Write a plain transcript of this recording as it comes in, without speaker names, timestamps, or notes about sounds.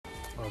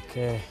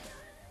Okay.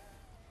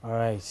 All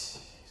right.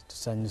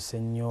 Tusanyuse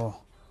nnyo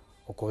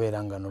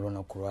okubeera nga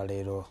n'olunaku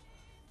lwaleero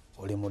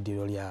oli mu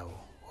ddiro lyawo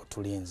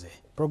otulinze.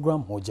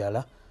 Program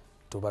Wujjaala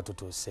tuba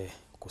tutuuse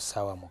ku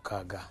ssaawa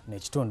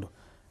 6:30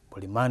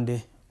 buli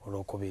Mande,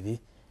 Olwokubiri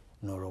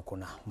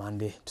n'Olwokuna.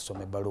 Mande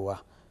tusoma ebbaluwa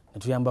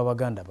ne tuyamba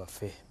baganda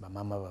baffe,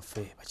 bamaama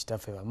baffe,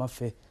 bakitaffe,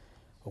 bamaffe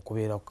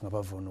okubeera nga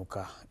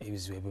bavuunuka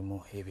ebizibu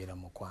ebimu ebibeera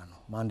mu mukwano.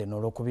 Mande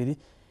n'Olwokubiri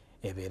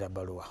ebeera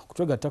bbaluwa.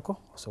 Kutwegattako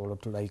osobola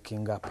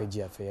otulayikinga page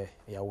yaffe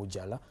ya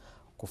Wujjaala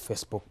ku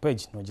Facebook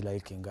page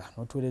n'ogirayikinga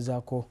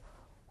n'otuweerezaako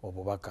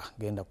obubaka.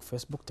 Genda ku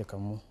Facebook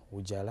tekamu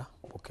Wujjaala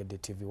Bukedde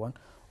TV1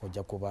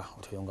 ojja kuba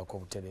otuyongako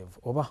obutereevu,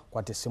 oba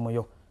kwata essimu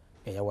yo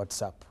eya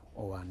WhatsApp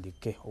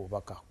owandiike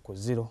obubaka ku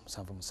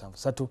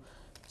 0773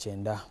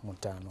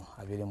 95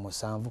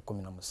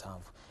 27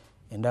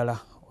 endala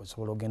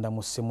osobola ogenda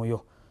mu ssimu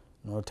yo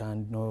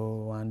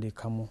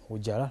n'owandiikamu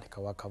Wujjaala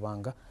lekawo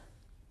akabanga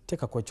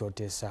teekako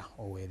ekyoteesa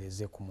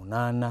oweereze ku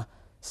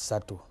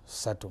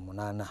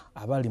 8338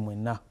 abali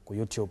mwenna ku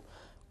YouTube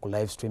ku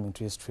live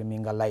streaming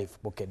streaminga live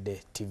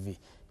Bukedde TV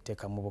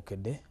teekamu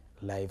Bukedde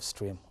live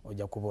stream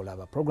ojja kuba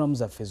olaba programs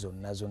zaffe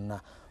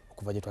zonna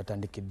okuva gye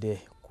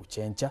twatandikidde ku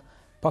kyenkya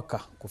paka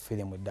ku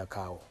firimu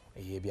eddakaawo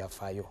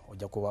ey'ebyafaayo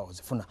ojja kuba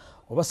ozifuna,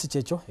 oba si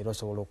kyekyo era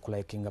osobola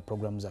okulikinga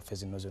programs zaffe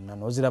zino zonna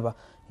n'oziraba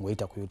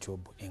ng'oyita ku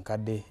YouTube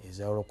enkadde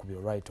eza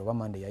Olwokubiri right oba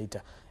Mande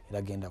yayita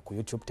era genda ku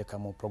YouTube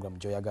tekamu program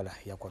gy'oyagala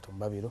eyakwata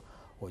Mubabiro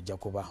ojja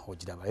kuba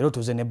ogiraba. Era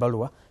tuze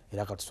n'ebbaluwa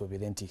era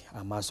katusuubire nti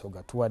amaaso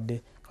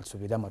gatuwadde,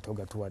 katusuubire amaato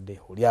gatuwadde,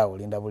 oli awo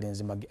olinda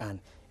bulinzi Magi-Ann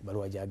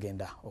ebbaluwa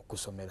gy'agenda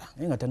okusomera.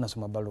 Naye nga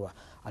tannasoma bbaluwa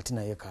ate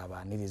naye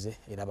kaabaanirize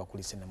era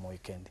bakulise ne mu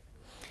weekend.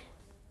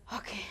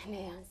 Okay,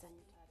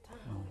 neyanzanyo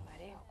taata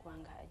olubale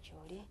okubanga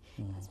gy'oli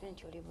kansibe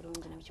nti oli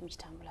bulungi na bikimu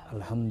kitambula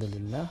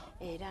alhamdulillah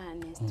era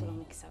nesitula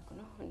omukisa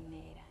guno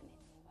neera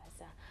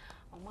nebaza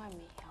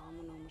omwami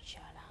awamu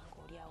n'omukyala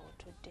ng'oli awo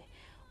otudde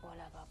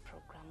olaba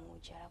programu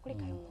Wujjaala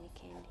kulikayo mu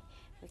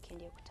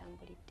weekend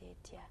ekutambulidde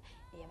etya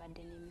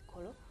eyabadde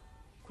n'emikolo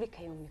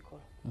kulikayo mu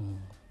mikolo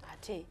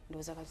ate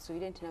ndowooza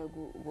katusuubire nti nawe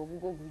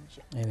bw'obugo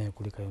gujja era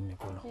kulikayo mu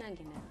mikolo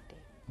nange nadde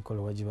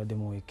mikolo wagibadde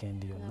mu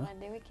weekend yonna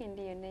nabadde weekend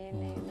yonna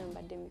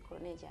nambadde emikolo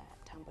naye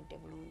gyatambudde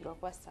bulungi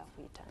lwakuba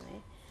saakuyita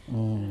naye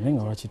naye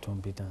nga lwaki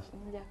tompita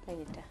nja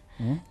kuyita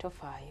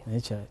tofaayo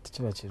naye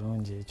tekiba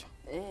kirungi ekyo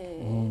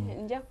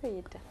nja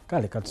kuyita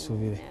kale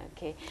katusuubire.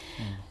 Okay.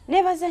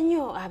 Nebaza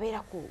nnyo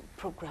abeera ku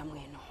programu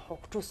eno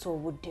okutuusa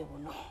obudde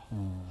buno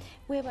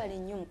weebale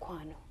nnyo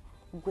mukwano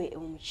gwe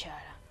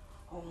omukyala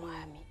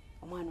omwami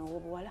omwana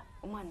ow'obuwala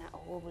omwana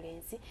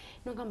ow'obulenzi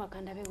nogamba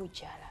kandabe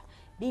Wujjaala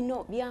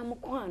bino bya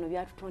mukwano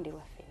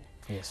byatutonderwa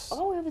ffenna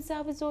oba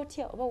weebuzaabuza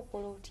otya oba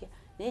ukola otya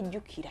naye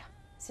jjukira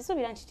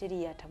sisuubira nti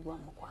teri yatagwa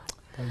mu mukwano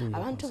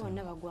abantu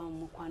bonna bagwa mu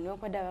mukwano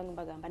newankubadde abamu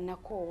bagamba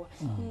nakoowa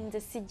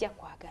nze sijja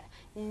kwagala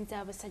nze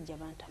abasajja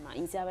bantama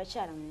nze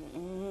abakyala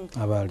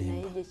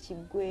naye gye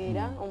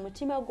kiggweera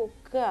omutima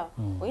gwokka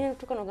olina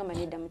lutuuka nogamba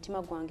nedda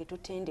mutima gwange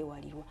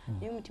tutendewalirwa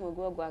naye omutima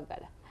guba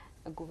gwagala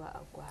guba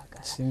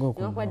agwagala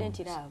newankubadde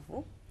nti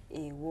laavu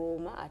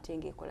ewooma ate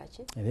ng'ekola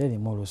ki era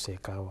erimu oluusi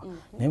ekaawa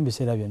naye mu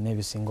biseera byonna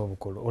ebisinga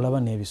obukulu olaba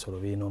n'ebisolo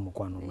birina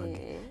omukwano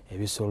mage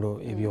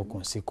ebisolo eby'oku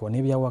nsiko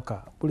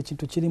n'ebyawaka buli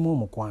kintu kirimu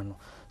omukwano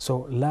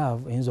so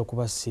love eyinza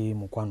okuba si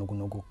mukwano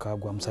guno gukka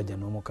gwa musajja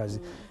n'omukazi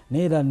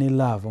naye era ne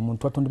love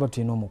omuntu atondebwa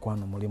tulina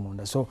omukwano muli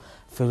munda so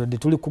ffe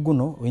tuli ku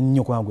guno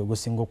ennyo kubanga gwe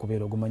gusinga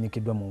okubeera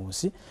ogumanyikiddwa mu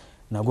nsi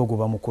nagwo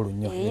guba mukulu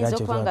nnyo era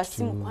kyokubanga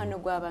si mukwano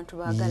gw'abantu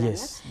baagalana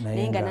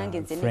naye nga nange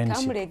nze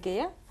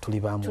nekamulegeya tuli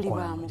ba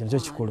mukwano kino kyo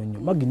kikulu nnyo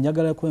magi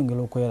njagala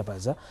kwengera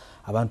okwerabaza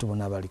abantu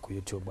bonna abali ku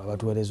YouTube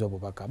abatuweereza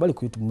obubaka abali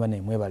ku YouTube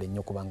bane mwebale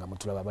nnyo kubanga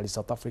mutulaba abali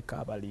South Africa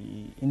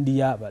abali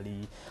India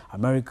abali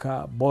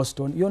America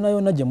Boston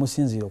yonna gye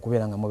musinziira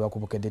okubeera nga mweba ku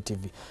Bukedde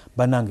TV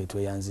banange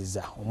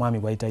tweyanziza omwami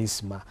bwayita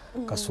Isma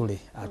Kasule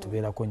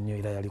atubeerako nnyo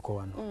era yaliko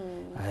wano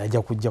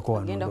ajja kujjako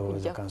wano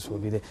ndowooza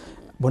kansuubire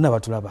bonna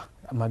batulaba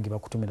amagi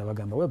bakutumira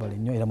bagamba webale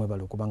nnyo era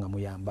mwebale okubanga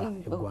muyamba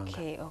eggwanga.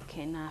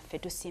 Okay, naffe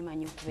tusiima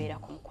nnyo okubeera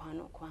ku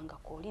mukwano kubanga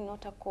kooli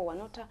n'otakoowa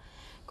n'ota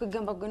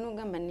kwegamba gwe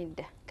n'ogamba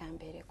nedda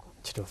gambeereko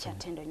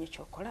kyatendo nnyo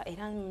kyokola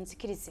era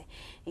munzikirize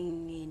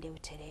ngende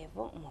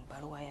butereevu mu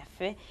bbaluwa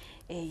yaffe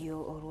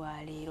eyo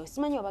olwaleero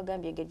simanyi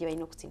obagambye engeri gye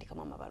balina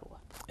okusindikamu amabaluwa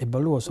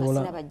ebbaluwa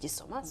osobola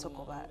bagisoma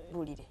sooka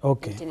obalulire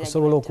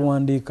osobola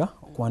okuwandiika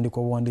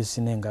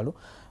obuwandiisi n'engalo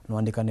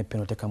nwandika ne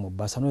peno teka mu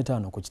bbasa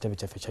n'oyitaano ku kitebe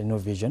kyaffe kya Inno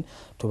Vision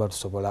tuba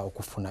tusobola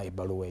okufuna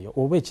ebbaluwa eyo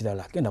oba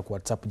ekirala genda ku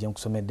WhatsApp gye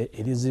nkusomedde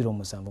eri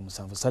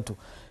 0773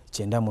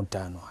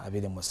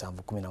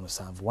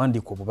 952717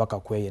 wandiika obubaka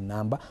kweyo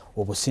ennamba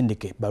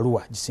obusindike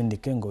ebbaluwa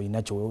gisindike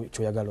ng'olina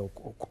kyoyagala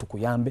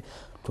okutukuyambe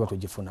tuba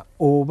tugifuna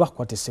oba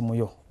kwata essimu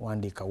yo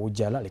wandiika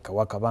Wujjaala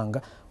lekawo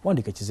akabanga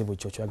wandiika ekizibu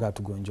kyo kyoyagala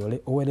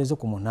tugonjoole oweereze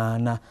ku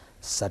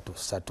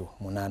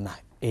 8338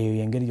 eyo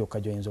yengeri yokka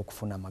gy'oyinza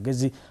okufuna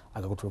amagezi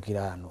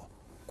agakutuukira ano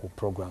ku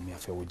programu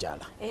yaffe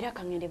Wujjaala era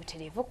kangende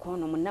butereevu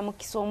kono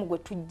munnamukisa omu gwe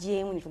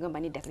tujjeemu ne tugamba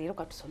nedda leero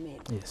katusomere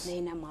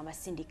naye namwe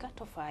abasindika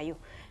tofaayo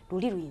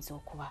luli luyinza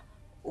okuba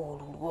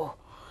olulwo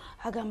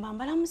agamba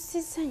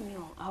mbalamusizza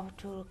nnyo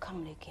Abdul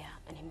Kamulekya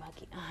ne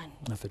Magi Ann.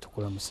 Naffe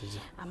tukulamusiza.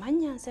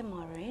 Amannya nze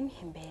Maureen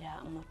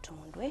mbeera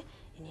Mutundwe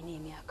nina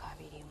emyaka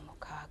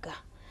 26.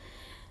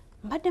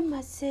 Mbadde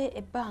maze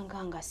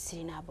ebbanga nga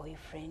sirina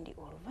boyfriend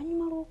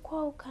oluvannyuma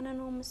lw'okwawukana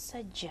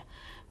n'omusajja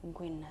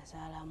gwe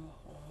nazaalamu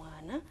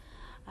omwana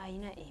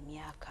ayina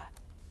emyaka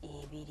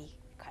 2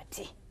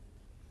 kati.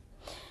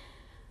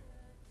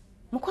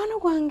 Mukwano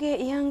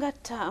gwange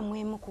yangatta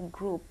mwemu ku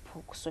group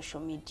ku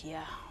social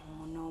media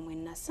muno mwe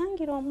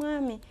nasangira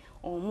omwami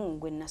omu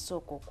gwe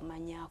nasooka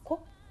okumanyaako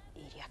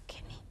erya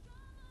Keni.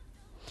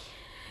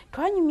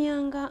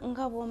 Twanyumyanga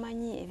nga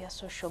bw'omanyi ebya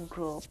social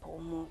group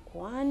mu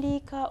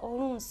kuwandiika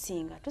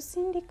olunsi nga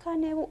tusindika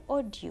ne bu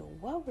audio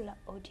wabula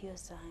audio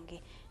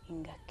zange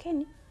nga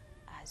Keni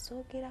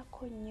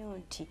azoogerako nnyo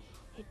nti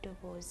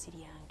eddoboozi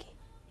lyange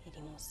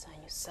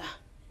erimusanyusa.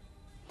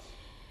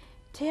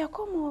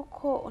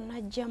 Teyakomaako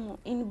najja mu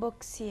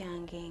inbox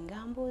yange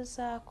nga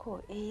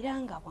mbuuzaako era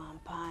nga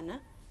bwampaana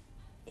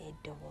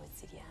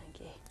eddoboozi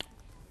lyange.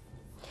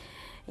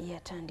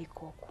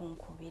 Yatandika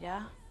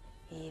okunkubira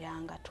era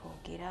nga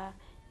twogera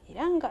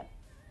era nga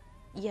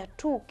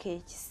yatuuka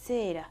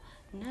ekiseera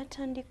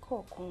n'atandika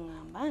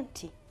okuŋŋamba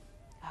nti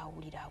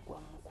awulira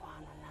agwa mu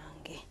mukwano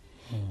nange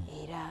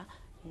era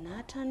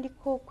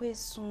n'atandika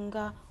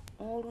okwesunga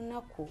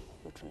olunaku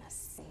lwe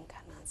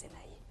tunasisinkana nze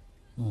naye.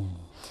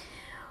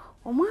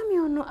 Omwami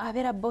ono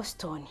abeera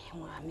Boston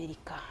mu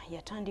America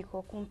yatandika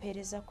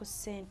okumpeereza ku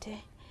ssente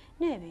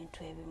n'ebintu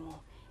ebimu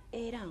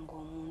era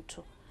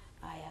ng'omuntu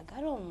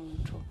ayagala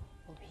omuntu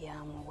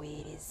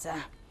byamuweereza.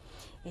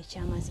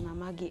 Ekyamazima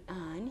Magi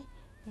Ann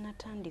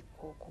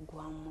natandika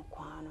okugwa mu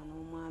mukwano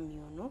n'omwami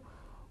ono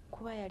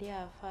kuba yali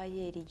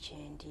afaayo eri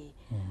gyendi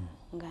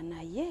nga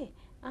naye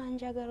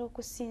anjagala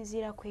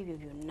okusinziira ku ebyo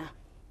byonna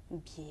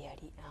bye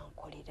yali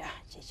ankolera.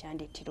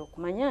 Kyekyandeetera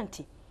okumanya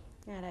nti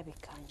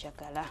alabika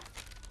njagala.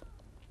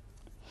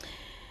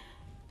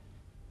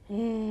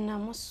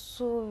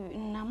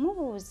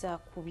 Namubuuza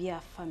ku bya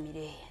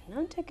famire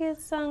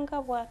nantegeeza nga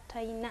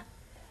bw'atalina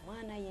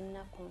omwana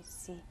yenna ku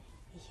nsi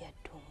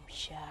yadde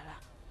omukyala.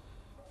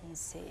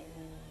 Nze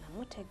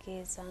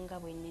namutegeeza nga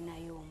bwe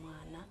nninayo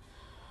omwana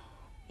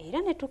era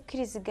ne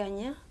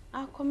tukkiriziganya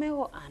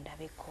akomewo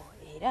andabeko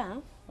era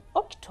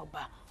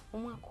October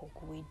omwaka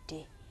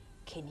oguwedde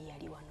Keni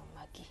yali wano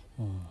Magi.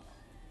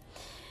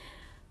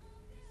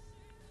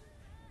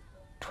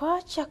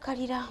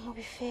 Twakyakalira mu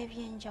bifo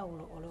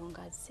eby'enjawulo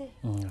olongaze.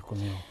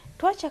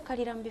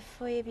 Twakyakalira mu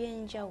bifo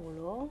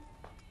eby'enjawulo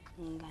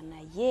nga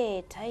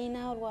naye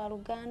talina lwa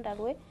luganda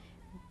lwe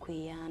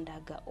gwe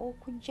yandaga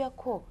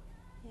okuggyako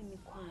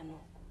emikwano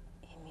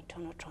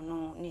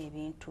emitonotono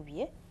n'ebintu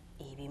bye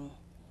ebimu.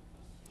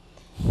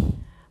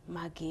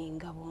 Magi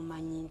nga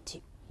bw'omanyi nti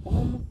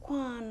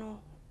omukwano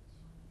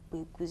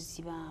bwe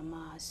guziba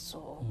amaaso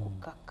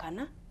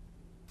okukkakkana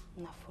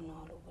nafuna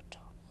olubuto.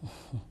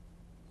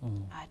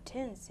 Ate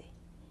nze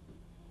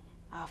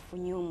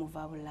afunye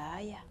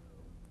omuvabulaya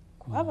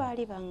kuba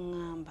baali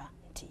baŋŋamba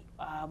nti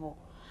abo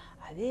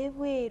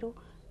ab'ebweru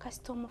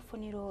kasita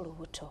omufunira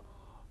olubuto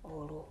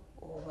olwo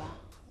oba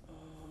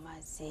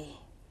omumaze.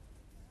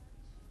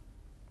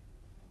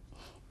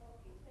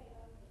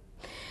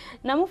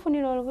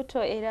 Namufunira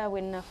olubuto era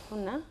bwe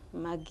nafuna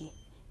Magi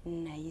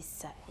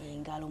nayisa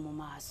engalo mu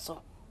maaso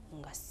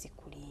nga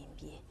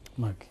sikulimbye.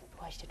 Magi,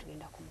 lwaki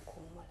tetugenda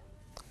kumukuumula?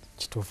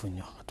 Kituufu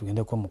nnyo,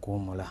 tugendeko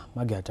mukuwumula.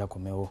 Magi ate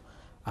akomewo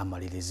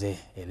amalirize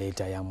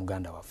eleeta ya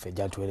muganda waffe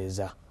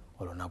gy'atuweereza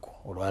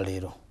olunaku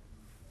olwaleero.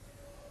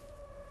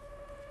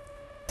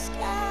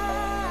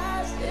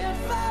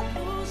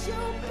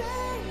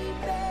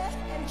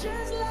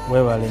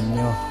 Weebale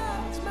nnyo,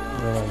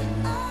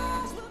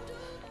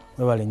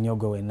 weebale nnyo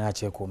gwe wenna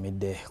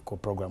akyekuumidde ku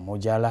program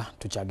Wujjaala.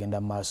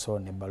 Tukyagenda mu maaso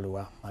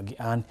n'ebbaluwa. Magi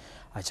Ann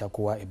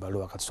akyakuwa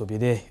ebbaluwa,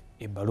 katusuubire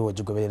ebbaluwa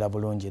ogigoberera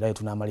bulungi era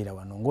tunaamalira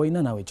wano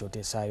ng'olina naawe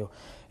ekyoteesaayo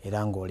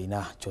era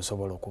ng'olina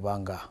ky'osobola okuba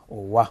nga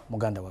owa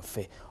muganda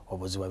waffe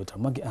obuzibu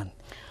bw'ebitabo. Magi Ann,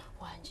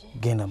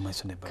 genda mu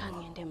maaso n'ebbaluwa.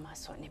 Kangende mu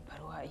maaso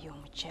n'ebbaluwa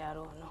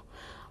y'omukyalo ono.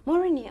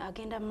 Maureen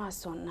agenda mu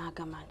maaso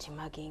n'agamba nti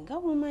Magi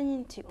nga bw'omanyi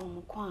nti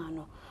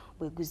omukwano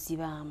bwe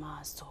guziba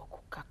amaaso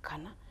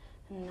okukkakkana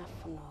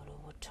nafuna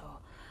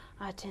olubuto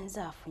ate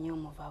nze afunye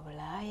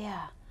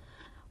omuvabulaya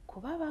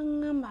kuba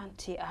baŋŋamba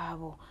nti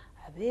abo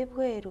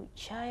ab'ebweru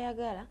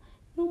kyayagala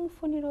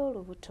n'omufunira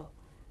olubuto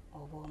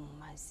oba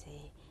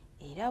omumaze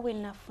era bwe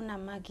nafuna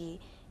Magi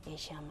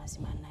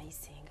ekyamazima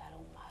nayise engalo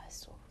mu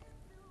maaso.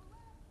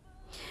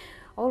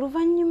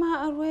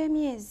 Oluvannyuma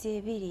lw'emyezi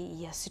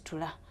 2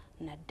 yasitula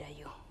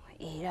n'addayo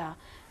era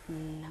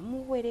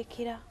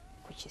namuwerekera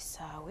ku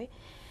kisaawe.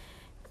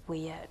 Bwe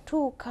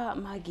yatuuka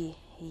Magi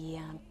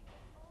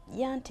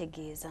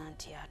yantegeeza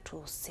nti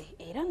atuuse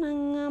era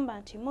n'aŋŋamba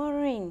nti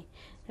Maureen,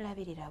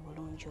 labirira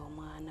bulungi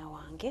omwana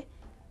wange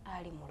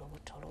ali mu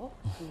lubuto lwo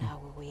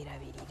naawe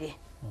weerabirire.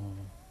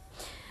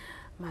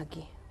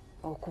 Magi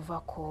okuva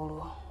ku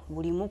olwo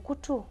buli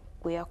mukutu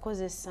gwe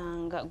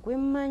yakozesanga gwe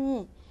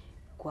mmanyi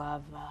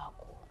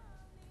gwavaako.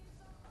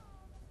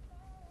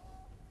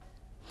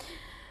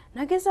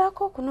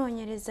 nagezaako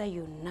okunoonyereza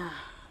yonna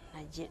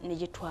ne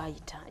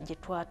gye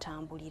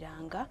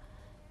twatambuliranga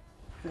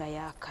nga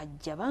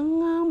yakajja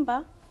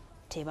baŋŋamba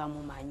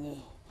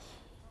tebamumanyi.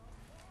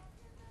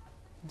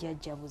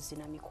 Jjajja Buzzi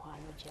na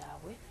mikwano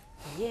gyabwe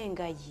ye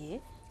nga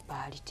ye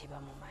baali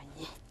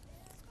tebamumanyi.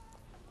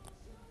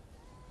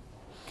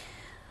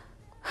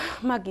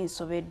 Magi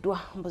nsobeddwa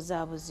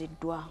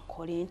mbuzaabuziddwa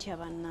nkole ntya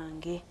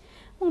bannange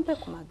mumpe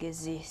ku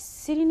magezi.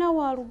 Sirina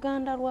wa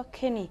luganda lwa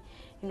Keni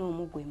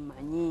n'omugwe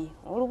mmanyi.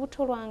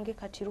 Olubuto lwange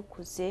kati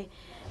lukuze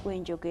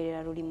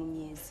lwenjogerera luli mu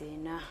myezi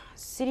 4.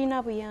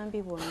 Sirina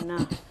buyambi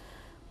bwonna.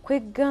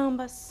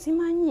 Kwegamba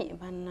simanyi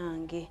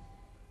bannange.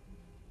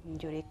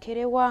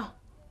 Njolekerewa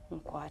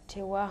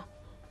nkwatewa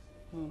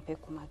mumpe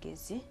ku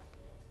magezi.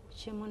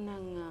 Kye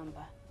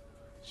munnaŋŋamba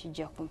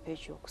kijja kumpa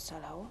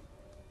ekyokusalawo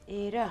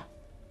era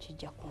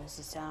kijja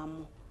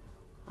kunzizaamu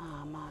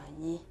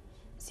amaanyi.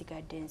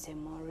 Sigadde nze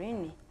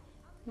Maureen,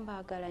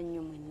 mbaagala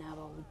nnyo mwenna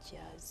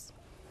abawujjaazi.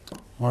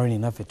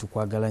 Maureen, naffe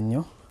tukwagala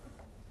nnyo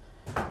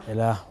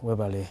era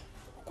webale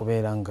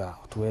okubeera nga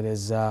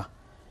otuweereza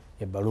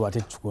ebbaluwa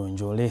ate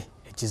tugonjoole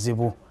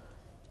ekizibu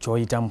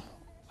ky'oyitamu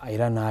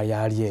era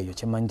n'ayali eyo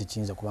kyemanyi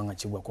tekiyinza kubanga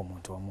kigwa ku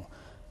muntu omu.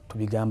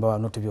 Tubigamba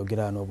wano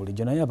tubyogera wano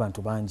bulijjo naye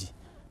abantu bangi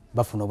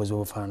bafuna obuzibu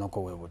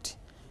obufaananako bwe buti.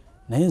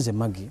 Naye nze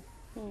Magi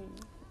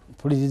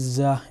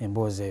mpuliriza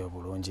emboozi eyo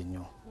bulungi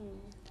nnyo.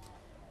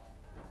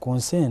 Ku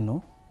nsi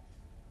eno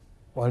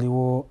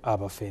waliwo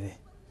abafere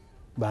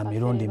ba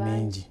mirundi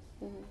mingi.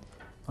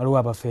 Waliwo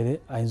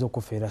abafere ayinza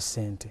okufeera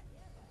ssente.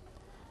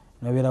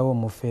 Nabeerawo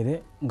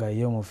omufere nga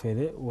ye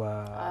omufere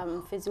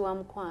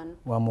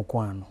wa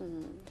mukwano.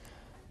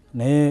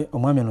 Naye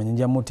omwami ono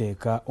njja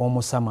muteeka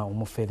omusama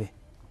omufere.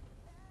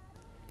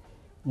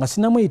 Nga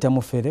sinamuyita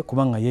mufere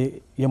kubanga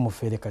ye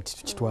mufere kati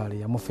tukitwale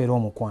ya mufere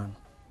omukwano.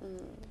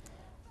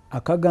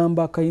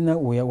 Akagamba kalina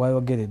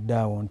wayogeredde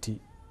awo nti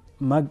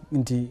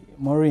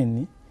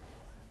Maureen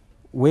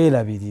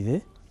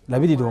weerabirire,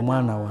 labirira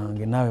omwana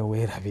wange naawe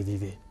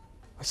weerabirire.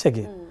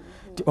 Okitegeera?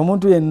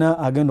 Omuntu yenna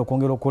agenda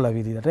okwongera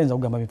okulabirira tayinza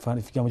kugamba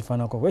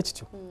bifaananako bwe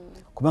kityo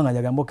kubanga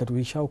yagamba okay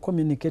we shall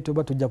communicate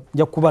oba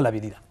tujja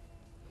kubalabirira.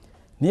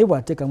 Naye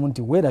bw'ateekamu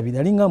nti weerabirira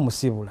alinga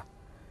musibula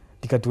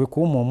ti kati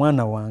wekuuma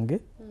omwana wange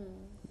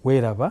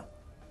weeraba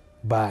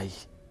baayi.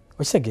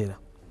 Okitegeera?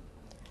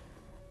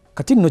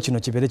 Kati nno kino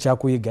kibeere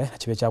kyakuyiga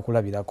kibe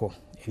kyakulabirako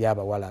eri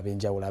abawala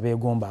ab'enjawulo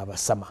abeegomba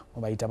abasama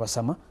obayita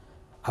basama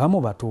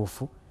abamu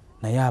batuufu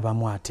naye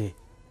abamu ate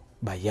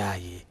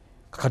bayaaye.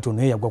 Kakati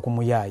ono yagwa ku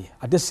muyaaye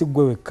ate si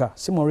ggwe wekka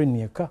si Maureen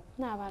yekka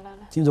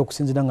kiyinza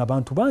okusinzira nga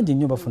abantu bangi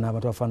nnyo bafuna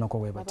abantu bafaanako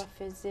bwe bati.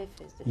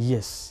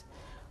 Yes.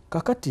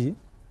 Kakati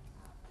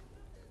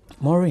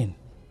Maureen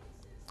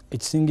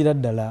ekisingira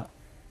ddala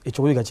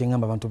ekyokuyiga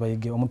kyengamba abantu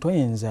bayige omuntu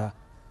ayinza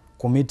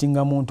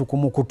kumiitinga muntu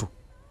kumukutu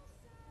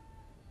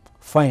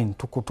fine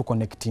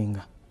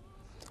tuconnectinga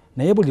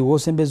naye buli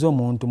wosembeza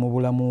omuntu mu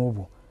bulamu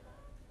bwo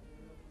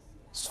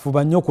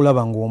fuba nnyo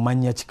okulaba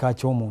ng'omanya kika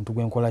ky'omuntu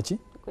gwenkola ki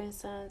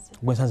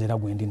gwensanze era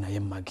gwendi naye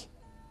Magi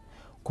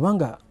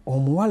kubanga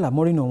omuwala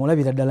Maureen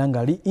omulabira ddala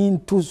ng'ali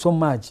into so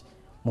much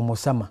mu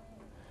musama.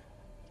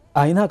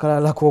 Alina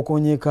akalala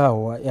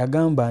k'okonyekaawo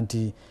yagamba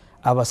nti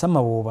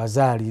abasama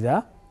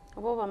bw'obazaalira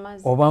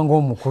obanga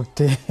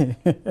omukutte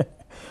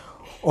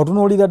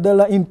otunuulira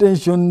ddala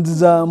intentions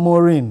za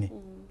Maureen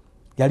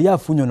yali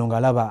afunye ono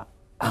ng'alaba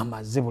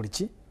amaze buli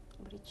ki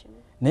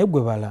naye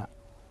gwe bala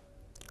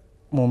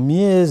mu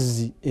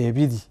myezi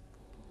 2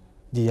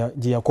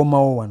 gye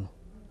yakomawo wano.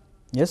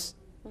 Yes?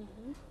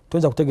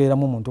 Toyinza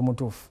kutegeeramu omuntu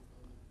mutuufu.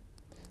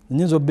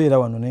 Nyinza obbeera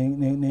wano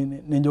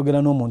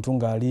nenjogera n'omuntu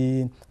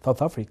ng'ali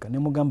South Africa ne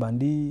mugamba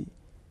ndi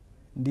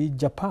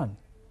Japan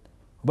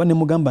oba ne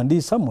mugamba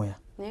ndi somewhere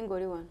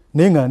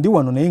naye nga ndi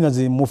wano naye nga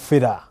ze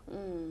mufera.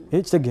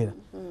 Kitegeera?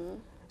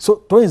 So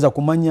toyinza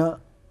kumanya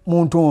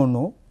muntu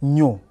ono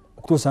nnyo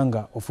okutuusa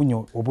nga ofunye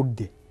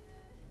obudde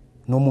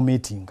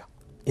n'omumiitinga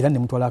era ne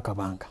mutwala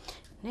akabanga.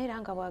 Naye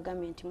era nga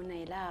bwagambye nti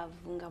munaye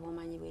laavu nga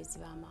bw'omanyi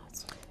bweziba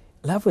amaaso.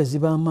 Laavu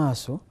eziba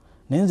amaaso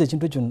naye nze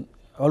ekintu ekyo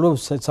waliwo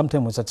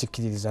sometimes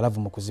sakikkiririza laavu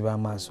mu kuziba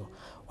amaaso.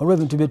 Waliwo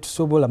ebintu bye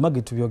tusobola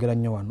Magi tubyogera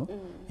nnyo wano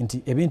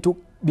nti ebintu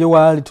bye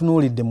waali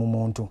tunuulidde mu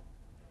muntu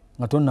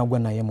nga tonnagwa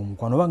naye mu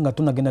mukwano oba nga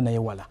tonnagenda naye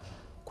wala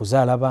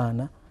kuzaala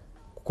baana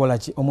kukola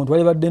ki omuntu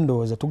wali badde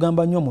ndowooza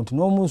tugamba nnyo omuntu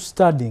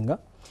n'omusitadinga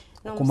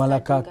okumala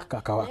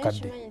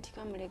akawakadde.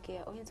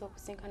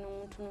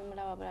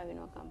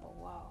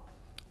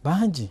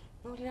 Bangi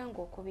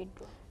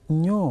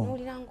nnyo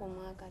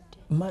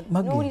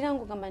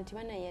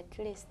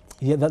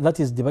that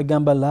is the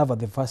bagamba love at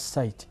the first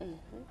sight.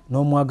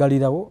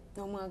 N'omwagalirawo.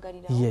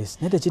 Yes.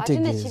 Naye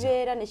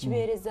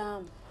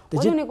tekitegeeza.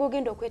 Waliwo ne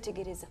gw'ogenda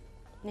okwetegereza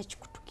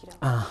nekikutukira.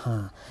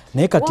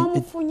 Naye kati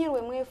wamufunye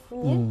lwe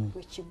mwefunye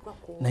lwe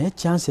kiggwako. Naye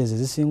chances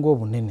ezisinga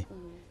obunene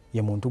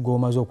ye muntu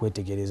gw'omaze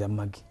okwetegereza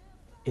Magi.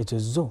 Ezo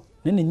zo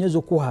nene nnyo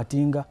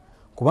ez'okuhatinga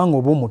kubanga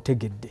oba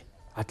omutegedde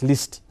at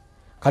least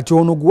kati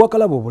ono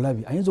guwakalaba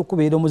obulabi ayinza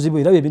okubeera omuzibu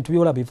era ebintu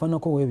by'olaba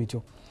bifaanako bwe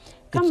bityo.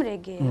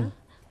 Kamulegeera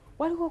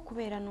waliwo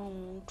okubeera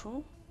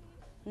n'omuntu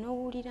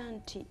n'owulira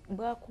nti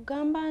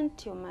bwakugamba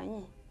nti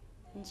omanyi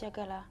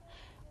njagala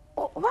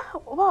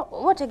oba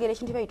otegeera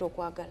ekintu bayita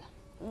okwagala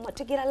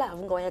otegeera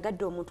laavu nga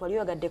wayagadde omuntu wali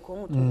oyagaddeko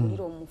omuntu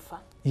owulira omufa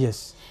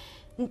yes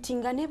nti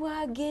nga ne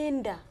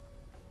bwagenda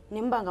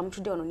ne muba nga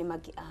mutudde wano ne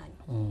Magi Ani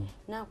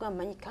n'akugamba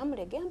manyi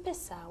kamulege mpa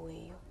essaawa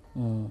eyo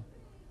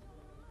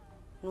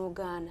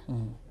n'ogaana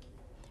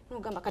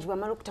n'ogamba kati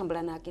bwamala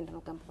okutambula n'agenda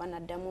n'ogamba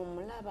banaddamu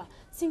omulaba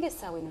singa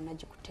essaawa eno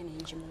nagikutte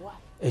nenjimuwa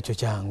ekyo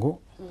kyangu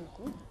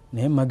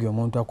naye Magi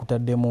omuntu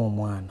akutaddemu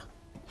omwana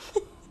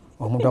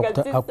omuntu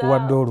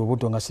akuwadde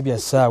olubuto nga si bya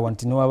ssaawa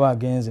nti newaba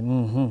agenze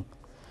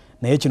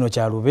naye kino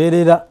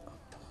kyalubeerera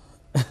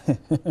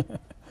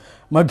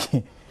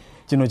Magi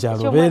kino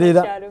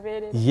kyalubeerera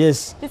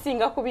yes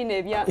kisinga ku bino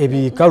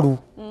ebikalu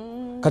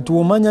kati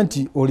omanya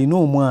nti olina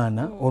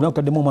omwana olina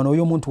kutaddemu omwana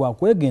oyo omuntu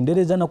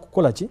wakwegendereza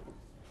nakukola ki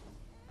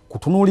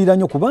kutunuulira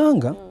nnyo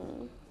kubanga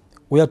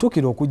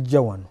weyatuukira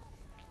okujja wano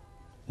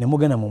ne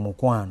mugenda mu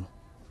mukwano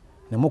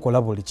ne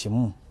mukola buli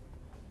kimu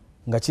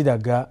nga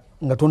kiraga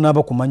nga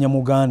tonaaba kumanya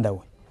muganda we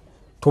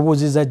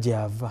tobuuziza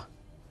gy'ava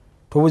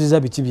tobuuziza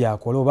biki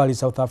byakola oba ali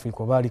South Africa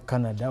oba ali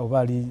Canada oba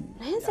ali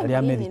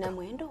America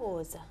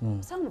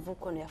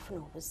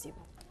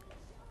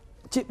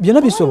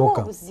byonna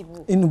bisoboka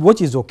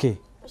which is okay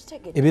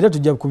ebiera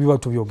tujja kubiba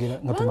tubyogera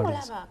nga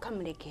tumaliriza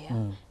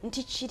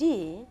nti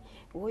kiri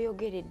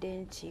woyogeredde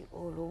nti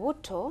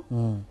olubuto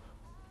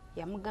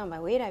yamugamba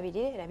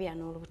weerabire labira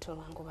n'olubuto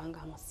lwange obanga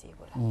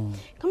amusiibula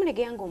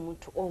kamulege yange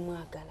omuntu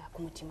omwagala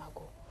ku mutima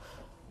gwo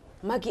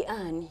Magi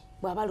Ani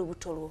bw'aba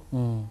lubuto lwo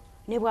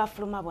ne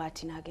bwafuluma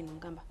bw'ati n'agenda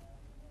omugamba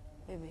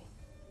bebe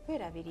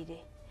weerabirire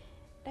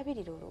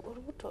labirire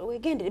olubuto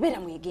weegendere beera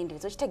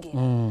mwegendereza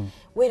okitegeera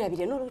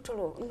weerabire n'olubuto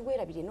lwo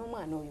weerabire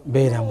n'omwana oyo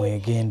beera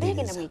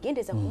mwegendereza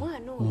mwegendereza ku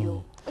mwana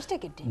oyo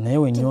okitegedde naye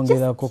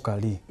wenyongerako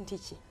kali nti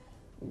ki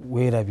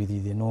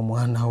weerabirire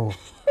n'omwana wo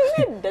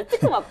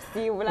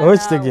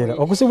okitegeera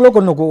okusiibula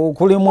okwo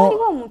kulimu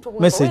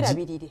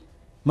message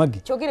Magi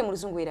kyogere mu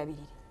luzungu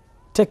weerabirire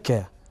take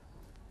care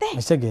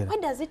okitegeera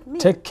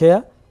take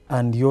care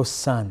and your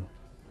son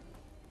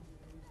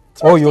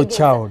or your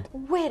child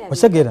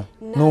okitegeera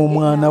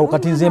n'omwana wo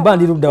kati nze mba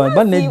ndi ludda wange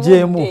mba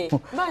nejjeemu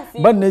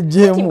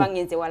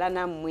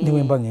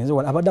niwe mba ngenze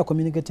wala abadde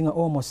communicating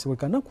almost buli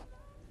kanaku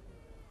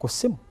ku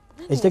ssimu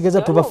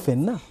ekitegeeza tuba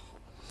ffenna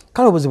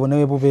kale obuzibu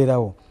nawe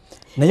bubeerawo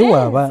naye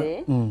waaba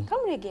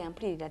kamulege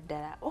yampulirira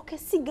ddala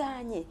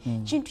okesiganye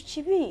kintu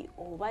kibi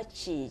oba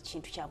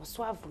kintu kya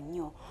buswavu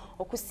nnyo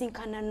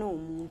okusinkana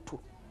n'omuntu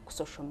ku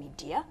social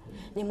media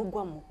ne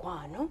mugwa mu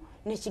mukwano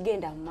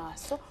nekigenda mu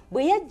maaso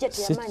bwe yajja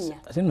teyamanya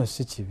ate no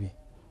si kibi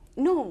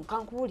no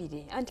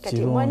kankubuulire anti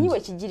kati omwanyi we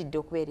kijiridde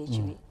okubeera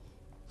ekibi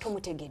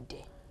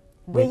tomutegedde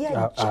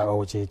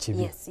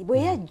bwe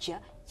yajja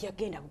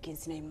yagenda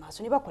bugenzi naye mu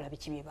maaso ne bakola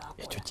biki bye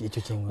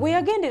baakola bwe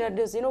yagendera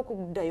ddozina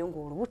okuddayo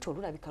ng'olubuto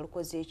lulabika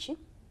lukoze eki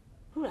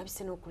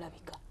lulabise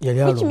n'okulabika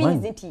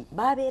ekimirizi nti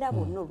babeera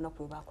bonna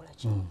olunaku lwe baakola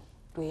ki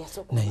lwe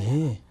yasooka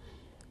naye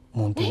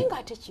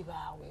ng'ate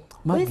kibaawo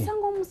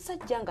wesanga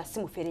omusajja nga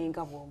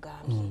simuferenga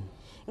bw'ogambye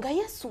nga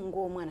yesunga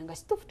omwana nga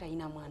situfu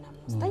talina mwana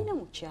musi talina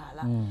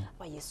mukyala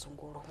aba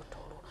yesunga olubuto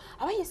lwo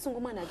aba yesunga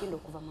omwana agenda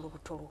okuva mu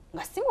lubuto lwo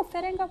nga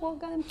simuferenga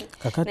bw'ogambye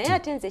naye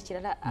ate nze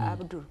ekirala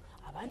Abdul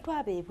abantu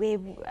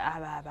abebwebu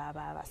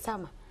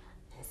abasama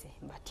nze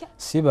mbatya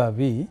si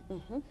babi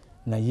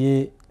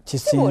naye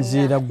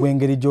kisinziira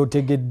gwengeri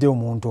gy'otegedde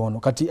omuntu ono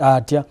kati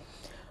atya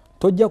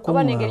tojja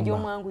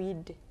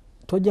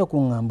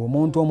kuŋŋamba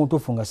omuntu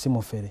omutuufu nga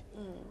simufere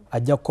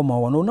ajja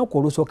kukomawo wano olunaku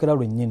olusookera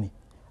lwennyini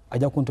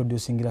ajja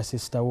kuintroducingira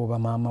sisita we oba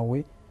maama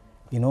we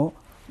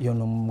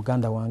yono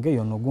muganda wange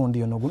yono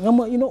gundi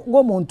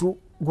ng'omuntu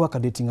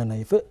gwakadetinga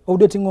naye fe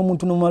odetinga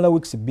omuntu nomala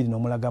weeks 2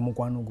 nomulaga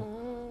mukwano gwo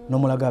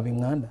nomulaga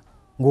ab'eŋŋanda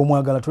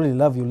ng'omwagala tuli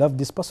love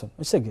this person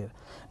okitegeera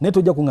naye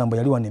tojja kuŋŋamba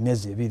yali wano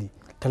emyezi 2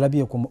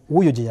 talabye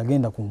wuyo gye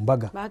yagenda ku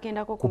mbaga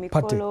bagenda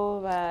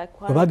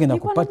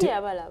ku pate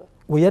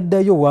we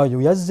yaddayo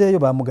waayo yazzeeyo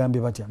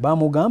bamugambye batya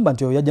bamugamba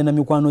nti oyo yajja na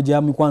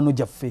mikwano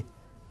gyaffe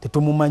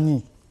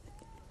tetumumanyi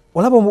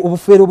olaba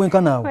obufeero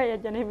bwenkanaawe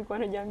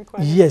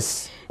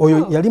yes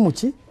oyo yali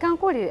muki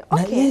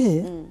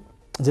naye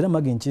nzira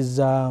Magi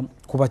nkiza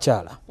ku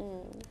bakyala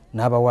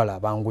n'abawala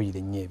abanguyire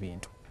ennyo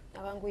ebintu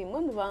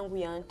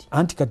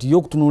anti kati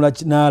y'okutunula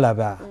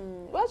n'alaba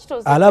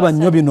alaba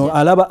nnyo bino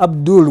alaba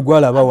Abdul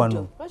gwalaba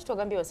wano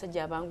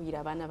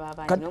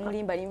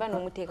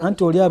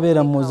anti oli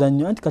abeera mu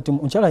muzannyo anti kati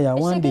omukyala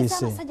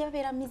yawandiise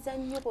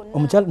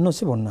no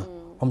si bonna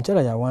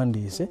omukyala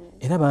yawandiise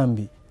era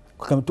bambi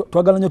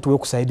twagala nnyo tuwe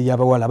ku sayidi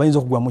y'abawala bayinza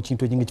okugwa mu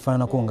kintu ekingi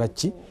kifaananako nga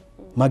ki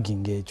Magi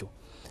ng'ekyo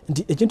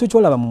nti ekintu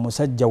kyolaba mu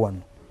musajja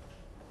wano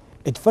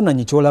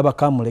ekifaananyi kyolaba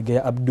kamulege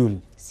ya Abdul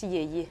si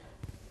yeye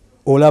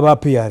olaba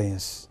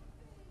appearance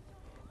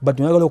but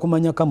oyagala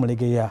okumanya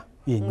kamulege ya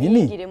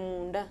yennyini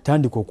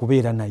tandika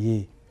okubeera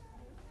naye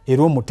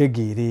era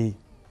omutegeere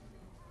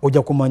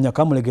ojja kumanya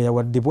kamulege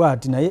yawadde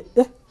bw'ati naye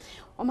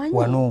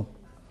wano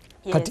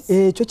kati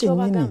ekyo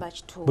kyennyini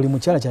buli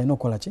mukyala kyalina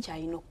okukola ki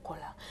kyalina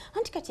okukola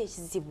anti kati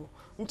ekizibu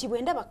nti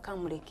bwe ndaba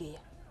kamulegeya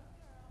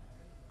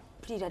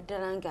mpulira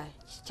ddala nga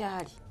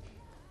kikyali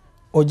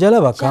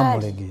ojala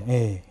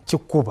bakamulege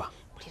kikuba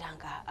mpulira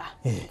nga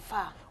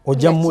fa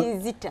ojamu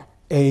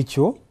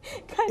ekyo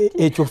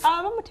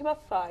abamu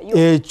tebafaayo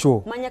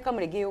ekyo manya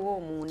kamulege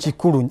w'omunda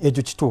kikulu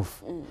ekyo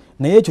kituufu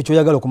naye ekyo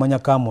kyoyagala okumanya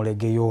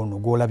kamulege y'ono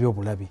gw'olabye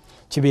obulabi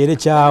kibeere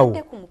kyawo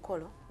ku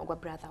mukolo ogwa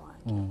brother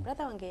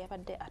wange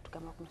yabadde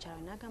atugamba ku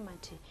mukyala n'agamba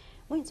nti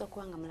muyinza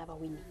okuba nga mulaba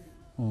wini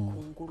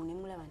kungulu ne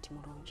mulaba nti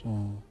mulungi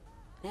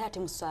naye ate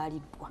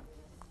musaaliddwa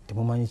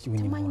temumanyi wini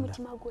temumanyi munda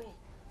mutima gwe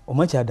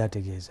omanyi kyadde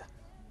ategeeza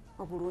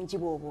obulungi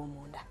bwe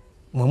obw'omunda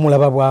mwe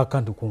mulaba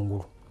bwakantu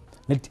kungulu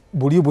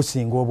buli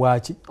businga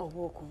obwaki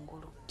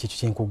obw'okungulu kyekyo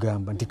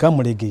kyenkugamba nti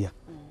kamulegeya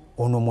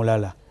ono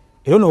mulala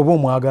era nooba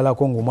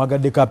omwagalako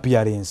ng'omwagaddeko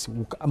appearance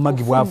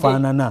amagi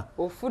bwafaanana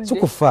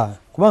sikufa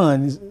kubanga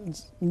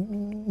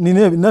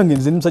nange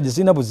nze musajja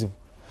sirina buzibu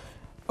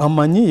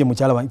amanyi ye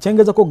mukyala wange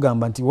kyengezako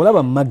okugamba nti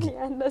olaba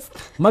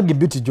magi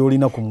beauty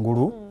gy'olina ku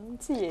ngulu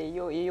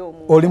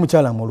oli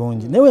mukyala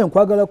mulungi naye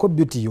wenkwagalako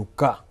beauty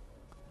yokka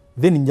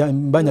then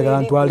mba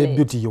njagala ntwale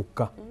beauty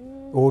yokka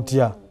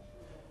otya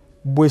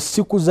bwe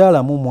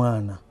sikuzaalamu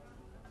mwana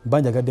mba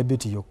njagadde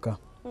beauty yokka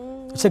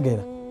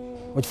ekitegeera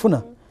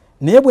okifuna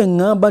naye bwe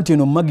ŋŋamba nti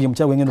eno magi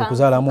omukyala gwengenda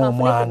okuzaalamu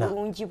omwana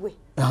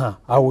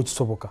awo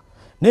kisoboka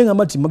naye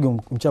ŋŋamba nti magi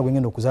omukyala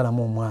gwengenda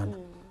okuzaalamu omwana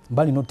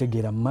mba nina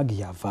okutegeera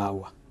magi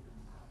yavaawa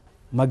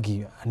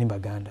magi ani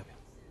baganda be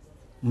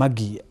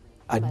magi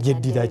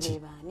ajjeddira ki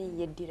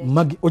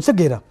magi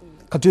okitegeera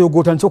kati oyo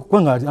gwotandise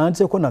okukubanga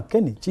antiseko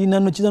nakeni kiina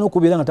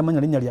n'okubeera nga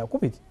tamanya linnya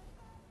lyakubiri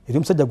eri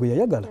omusajja gwe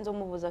yayagala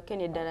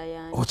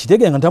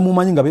okitegeera nga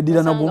tamumanyi nga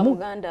beddira nagumu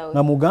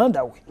nga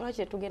muganda we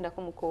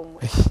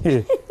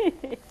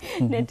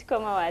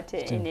netukoma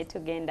wate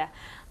netugenda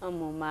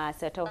mu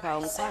maaso toka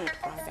omukwano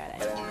tukwagala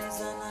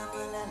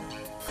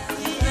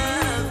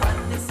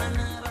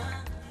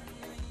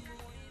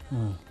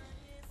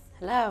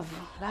love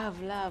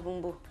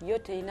mbu yo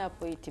terina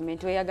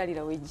appointment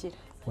weyagalira wejjira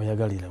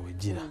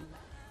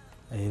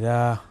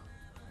era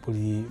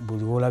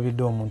buli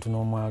wolabidde omuntu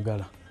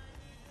n'omwagala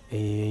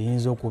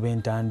eyinza okuba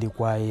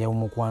entandikwa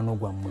y'omukwano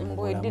gwammwe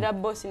mbweddira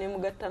bosi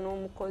nemugatta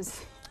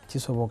n'omukozi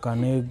kisoboka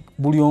ne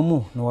buli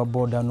omu nowa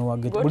boda nowa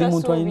get buli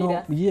muntu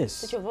alina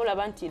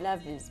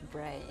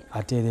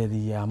ate era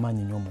eri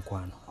amaanyi nnyo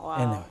omukwano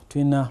anyway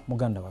tulina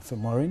muganda waffe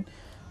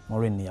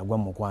Maureen yagwa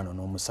mu mukwano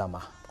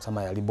n'omusama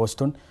yali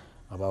Boston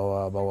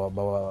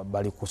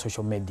bali ku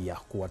social media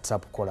ku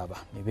WhatsApp kolaba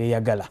ne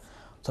beeyagala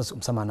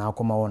omusama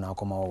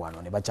n'akomawo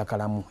wano ne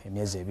bakyakalamu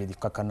emyezi 2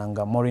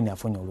 kakananga Maureen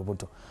afunye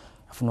olubuto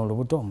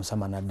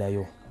omusama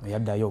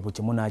yaddayo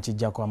obutimu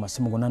n'akijjako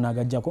amasimu gonna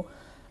n'agajjako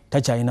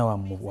takyalina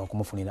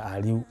wakumufunira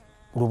ali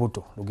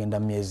lubuto lugenda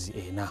myezi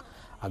 4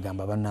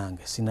 agamba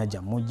bannange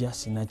sinajja mujja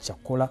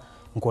sinakyakola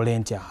nkole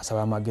ntya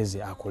asaba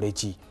amagezi akole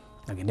ki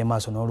agende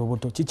maaso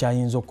n'olubuto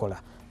kikyayinza okukola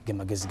ge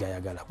magezi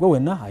gayagala gwe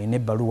wenna alina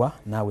ebbaluwa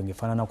naawe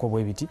ngefaananako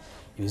bwebiti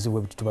ebizibu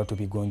bwebiti tuba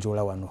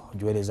tubigonjoola wano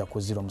ogiweereza ku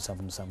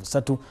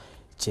 0773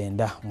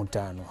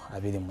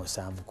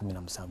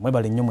 955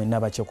 mwebale nnyo mwenna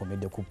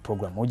abakyekomedde ku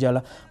program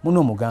Wujjaala muno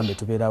omugambe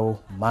tubeerawo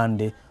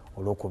Monday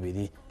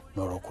olwokubiri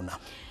n'olwokuna.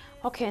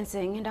 Okay,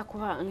 nze ngenda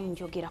kuba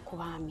njogera ku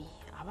baami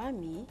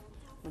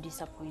mu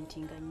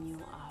disappointinga nnyo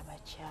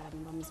abakyala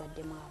mba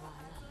muzaddemu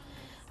abaana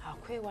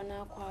akwewa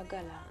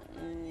n'akwagala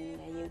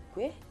naye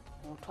gwe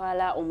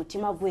otwala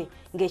omutima gwe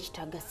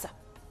ng'ekitagasa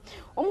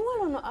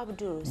omuwala ono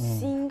Abdul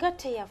singa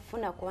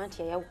teyafuna kuba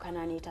nti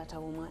yayawukana ne taata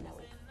w'omwana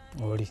we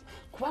oli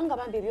kubanga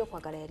bambi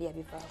ebyokwagala yali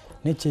abivaako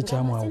nekyo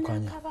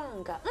ekyamwawukanya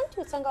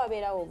anti osanga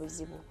wabeerawo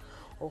obuzibu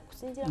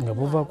okusinzira nga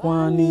buva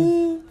kwani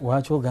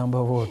waki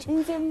ogamba bwotyo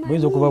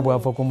buyinza okuba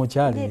bwafa ku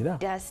mukyalira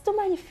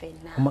situmanyi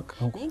ffenna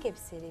naye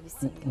ng'ebiseera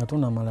ebisinga nga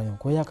tonamalayo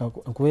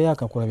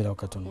nkubeeyo kulabira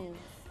katono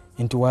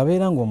nti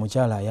wabeera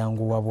ng'omukyala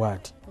ayanguwa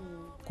bw'ati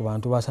ku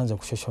bantu basanze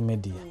ku social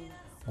media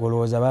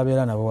golowooza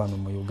babeera nabo wano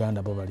mu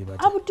Uganda bo bali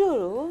bati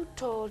Abdul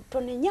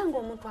tonenyanga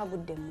omuntu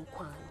agudde mu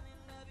mukwano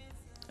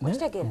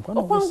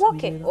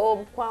okwanguke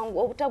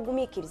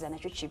obutagumiikiriza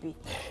nakyo kibi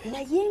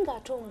naye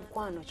ng'ate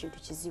omukwano kintu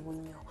kizibu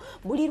nnyo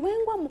buli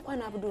lwengwa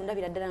mukwano Abdul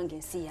ndabira ddala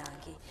ng'ensi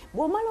yange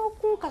bw'omala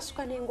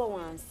okunkasuka n'engwa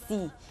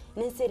wansi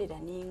n'enseerera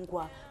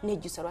n'engwa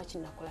nejjusa lwaki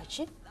nakola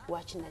ki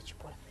lwaki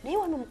nakikola naye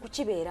wano mu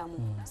kukibeeramu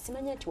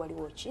simanya nti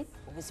waliwo ki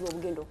obuzibu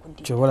obugenda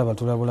okuddira kyobola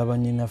batulabula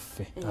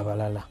bannyinaffe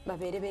abalala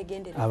babeere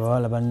beegendereza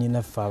abawala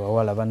bannyinaffe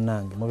abawala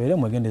bannange mubeere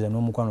mwegendereza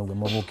n'omukwano gwe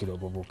mubuukire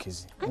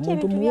obubuukizi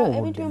omuntu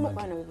ebintu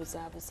by'omukwano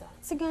bibuzaabuza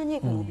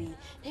siganyeeko mubiri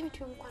n'ebintu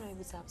by'omukwano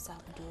bibuzaabuza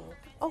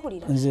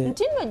obulira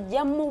nti nno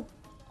jja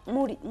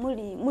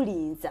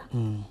mulinza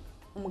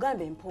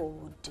omugambe mpa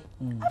obudde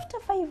after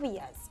 5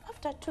 years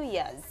after 2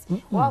 years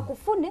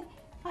wakufune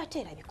ate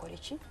era bikole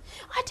ki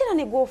ate era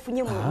ne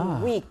gwofunye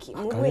mu wiiki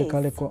mu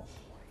mwezi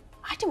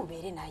ate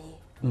mubeere naye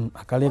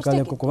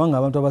akalekaleko kubanga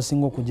abantu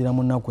abasinga okugira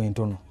mu nnaku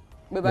entono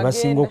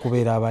basinga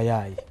okubeera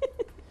abayaaye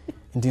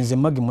nti nze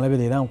magi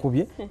mulabira era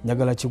nkubye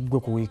njagala kigwe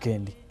ku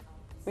wiikendi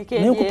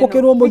naye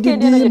nkupokera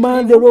omugidi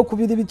mande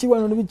olwokubiri biki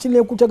wano nebiki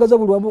nekutyagaza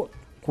buli wamu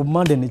ku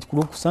mande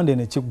ku Sunday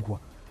nekiggwa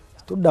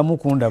toddamu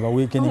kundaba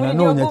wiikendi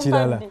nanoonya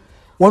kirala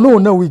wano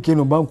wonna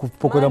weekend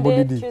bankupokera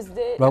mbudidi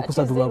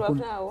lwakusatu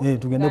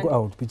tugendeko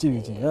out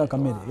piki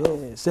kamere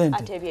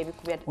sente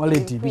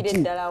waleti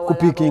piki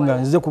kupikinga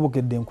nzize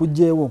kubukedde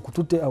nkujjeewo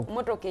nkutute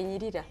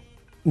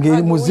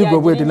ngeri muzigo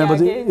bwete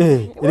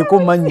eriko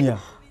manya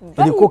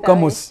eriko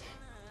kamosi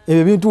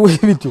ebyo bintu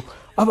ebityo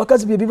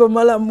abakazi bye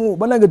bibamalamu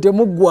banange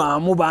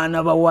temuggwamu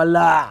baana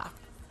bawala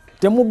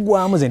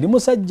temuggwamu ze ndi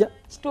musajja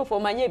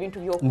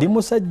ndi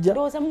musajja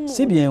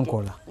si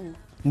byenkola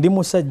ndi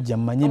musajja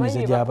mmanyi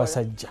emize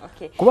gy'abasajja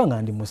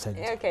kubanga ndi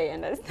musajja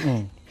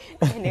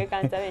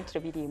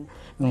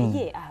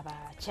naye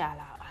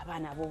abakyala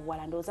abaana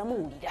b'obuwala ndowooza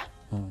muwulira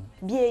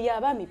byeyo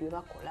abaami bye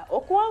bakola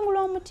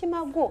okuwangula omutima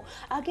gwo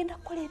agenda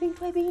kukola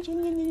ebintu ebingi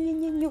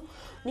nnyo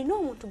nina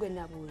omuntu gwe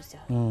nabuuza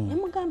ne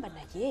mugamba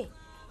naye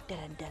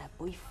ddala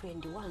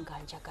boyfriend wange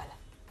anjagala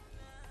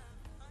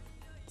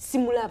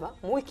simulaba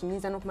mu wiiki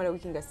nyinza n'okumala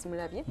wiiki nga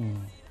simulabye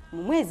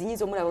mu mwezi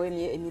nyinza omulabawo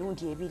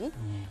emirundi ebiri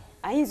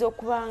ayinza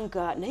okuba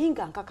nga naye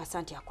nga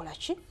nkakasa nti akola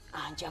ki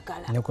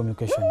anjagala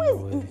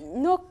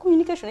no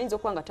communication ayinza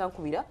okuba nga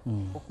tankubira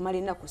okumala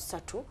ennaku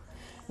 3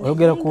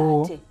 oyogera ku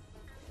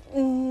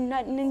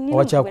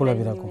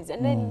wakyakulabirako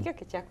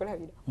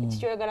kyakulabira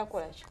ekikyoyagala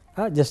kukola ki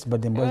just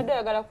but them boys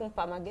oyagala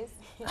kumpa amagezi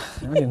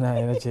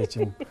naye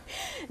kyekimu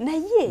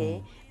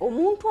naye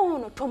omuntu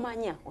ono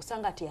tomanya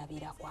osanga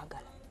teyabeera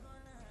kwagala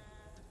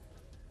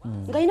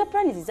nga ina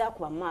plani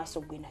zakuba mu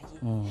maaso gwe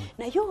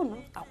naye ono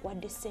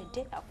akuwadde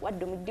sente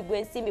akuwadde omuddi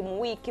gw'ensimbi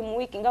mu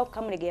wiiki nga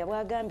Kamulege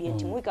yabwagambye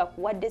nti mu wiiki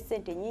akuwadde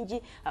sente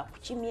nyingi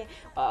akukimye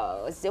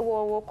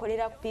zewowo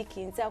okolera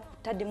kupiikinza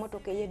akutadde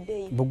emmotoka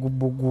ey'ebbeeyi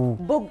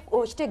bugu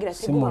okitegeera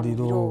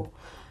simuliro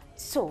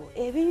so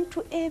ebintu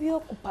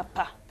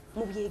ebyokupapa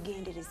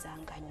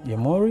mubyegenderezanga nnyo ye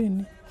Maureen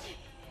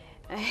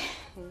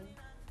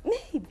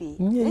maybe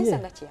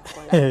nesanga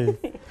kyeyakola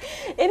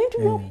ebintu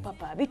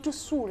byokupapa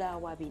bitusuula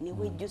awabi ne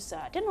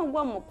wejjusa ate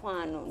n'ogwa mu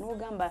mukwano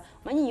n'ogamba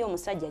manyi yo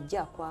omusajja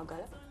ajja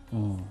akwagala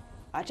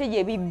ate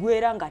gye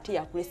biggwera nga ate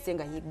yakulese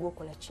nga yeggwa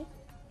okola ki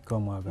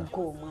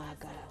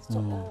ng'omwagala so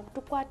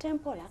tukwate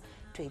empola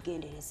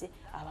twegendereze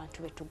abantu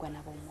betugwa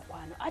nabo mu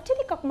mukwano ate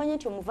leka kumanya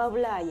nti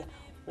omuvabulaya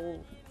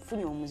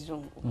ofunye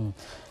omuzungu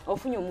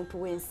ofunye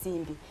omuntu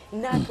w'ensimbi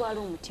n'atwala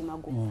omutima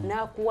gwo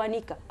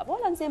n'akuwanika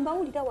abawala nze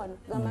mbawulira wano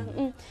gamba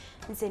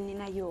nze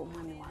ninayo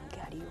omwami wange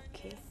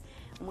aliyoke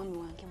omwami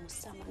wange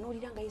musama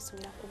n'olira nga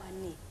yesonda ku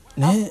banne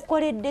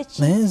akukoledde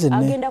ki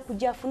agenda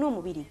kujja afune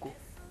omubiri gwo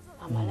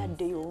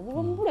amaladdeyo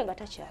omubule nga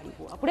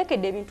takyaliwo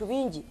akulekedde ebintu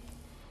bingi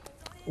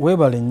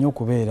weebale nnyo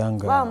okubeera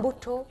nga ba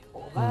mbuto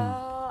oba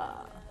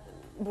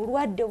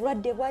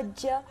bulwadde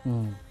bwajja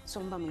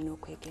somba mulina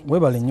okwegendera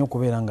weebale nnyo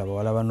okubeera nga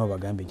bawala bano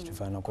bagambye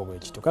ekitufaanako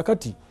bwekito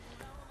kakati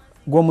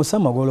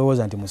gw'omusama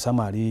gw'olowooza nti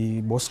musama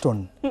ali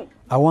Boston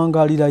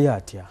awangaalirayo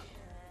atya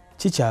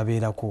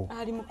kikyabeerako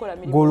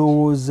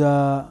gw'olowooza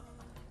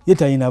ye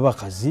talina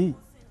bakazi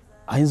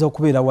ayinza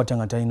okubeera watya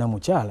nga talina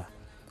mukyala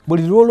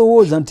buli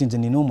lw'olowooza nti nze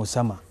nina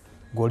omusama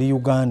gw'oli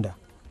Uganda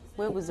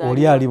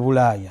oli ali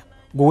Bulaaya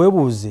gwe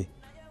weebuuze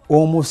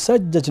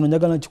omusajja kino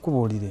njagala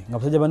kikubuulire nga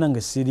basajja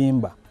banange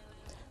sirimba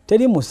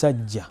teri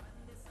musajja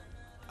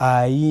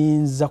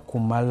ayinza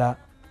kumala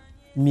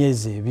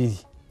myezi 2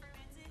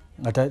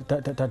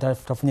 nga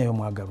tafunyayo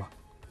mwagalwa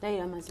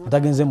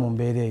atagenze mu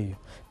mbeera eyo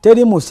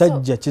teri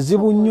musajja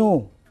kizibu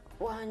nnyo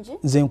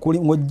nze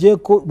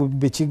ng'oggyeko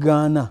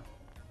bekigaana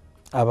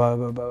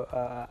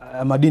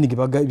amadini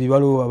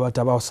gebaliwo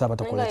abatabasa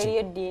batakola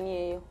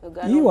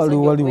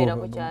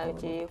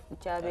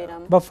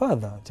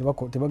bafather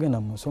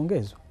tebagenda mu nsonga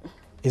ezo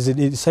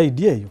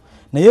saidi eyo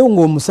naye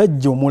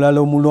ng'omusajja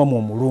omulala omulwamu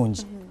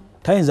omulungi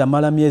tayinza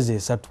amala myezi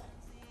 3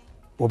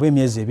 oba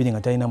emyezi 2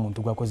 nga talina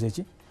muntu gwakoze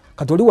eki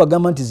kati oli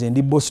wagamba nti ze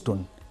ndi Boston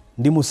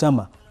ndi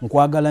musama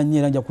nkwagala nnyo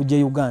era nja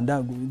kujja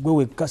Uganda gwe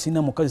wekka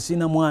sina mukazi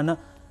sina mwana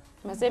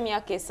maze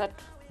emyaka 3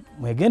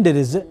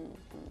 mwegendereze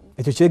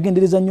ekyo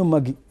kyegendereza nnyo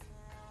magi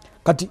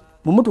kati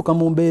mumutuka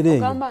mu mbeera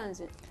eyo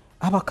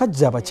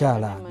abakajja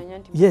abakyala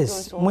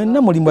yes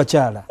mwenna muli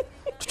bakyala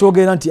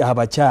tukyogera nti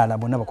abakyala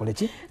bonna bakole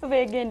ki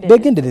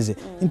begendereze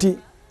nti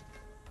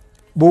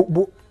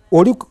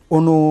oli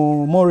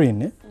ono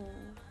Maureen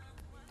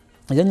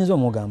ajanyiza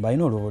omugamba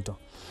alina olubuto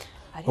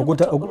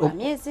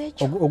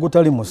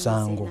ogutali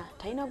musango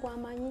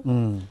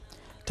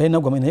talina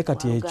gwamanyi naye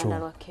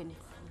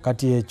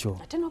kati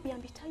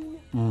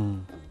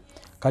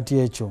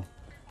ekyo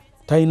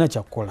talina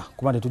kyakukola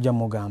kuba tetujja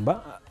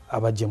mugamba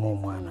abajjemu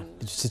omwana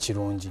si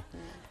kirungi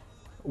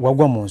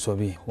wagwa mu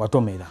nsobi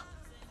watomera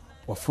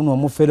wafuna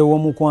omufere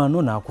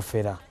w'omukwano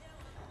n'akufera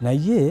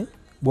naye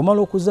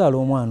bw'omala okuzaala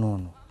omwana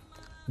ono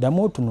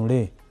ddamu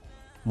otunule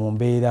mu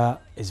mbeera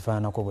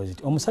ezifaananako bwe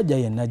ziti omusajja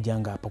yenna ajja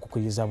nga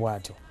apakukiriza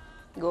bw'atyo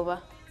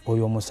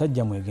oyo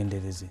omusajja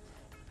mwegendereze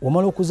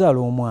wamala okuzaala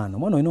omwana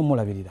olina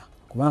omulabirira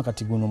kubanga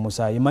kati guno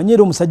musaayi manyi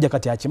era omusajja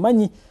kati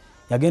akimanyi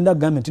yagenda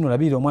agambe nti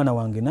nolabirira omwana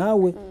wange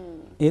naawe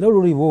era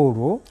oluliba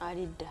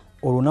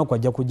olunaku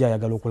ajja kujja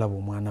ayagala okulaba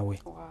omwana we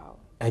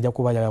ajja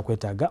kuba ayagala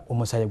kwetaaga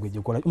omusaayi gwe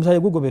gyekola omusaayi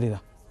gugoberera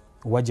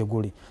owa gye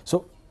guli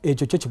so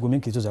ekyo kyo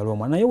kigumiikiriza ozaala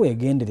omwana naye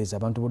weegendereza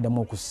abantu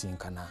boddamu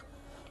okusisinkana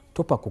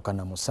topakuka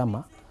na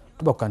musama,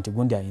 topakuka nti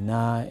gundi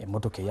alina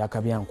emmotoka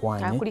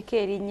eyakabyankwanye,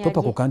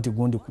 topakuka nti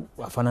gundi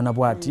afaanana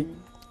bw'ati.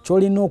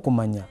 Ky'olina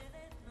okumanya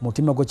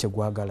mutima gwo kye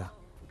gwagala,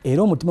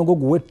 era omutima gwo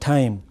guwe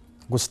time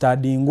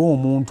gustadinga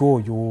omuntu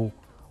oyo,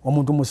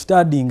 omuntu mu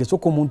studying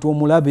soka omuntu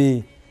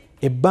omulabe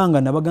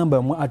ebbanga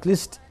nabagamba at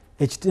least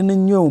ekitene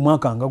nnyo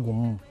omwaka nga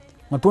gumu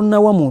nga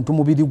tonnawa muntu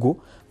mubiri gwo,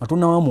 nga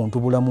tonnawa muntu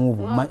bulamu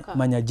bwo,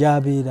 manya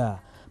gy'abeera,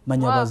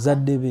 manya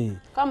bazadde be.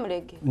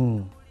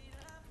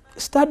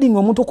 Studying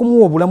omuntu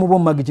okumuwa obulamu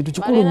bw'omumagi kintu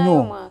kikulu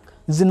nnyo.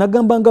 Nze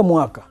nagamba nga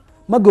mwaka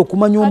magi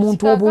okumanya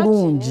omuntu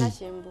obulungi.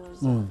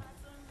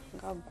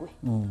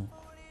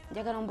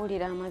 Njagala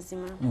mbuulira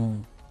amazima,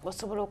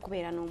 osobola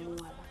okubeera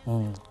n'omuwala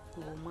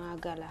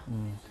ng'omwagala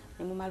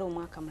ne mumala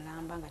omwaka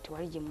mulamba nga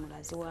tewali gye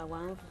mulazi wa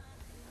wanvu.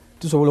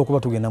 Tusobola okuba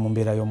tugenda mu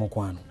mbeera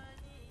y'omukwano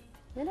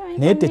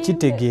naye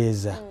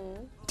tekitegeeza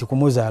nti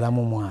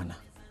kumuzaalamu omwana,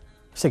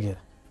 kitegeera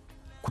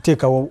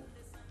kuteekawo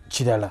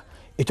kirala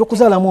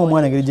ekyokuzaalamu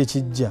omwana engeri gye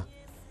kijja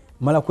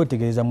mala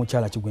kwetegereza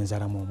mukyala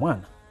kigwenzaalamu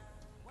omwana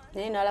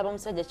naye n'alaba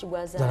omusajja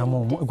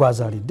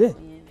gwazaalidde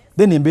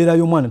then embeera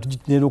y'omwana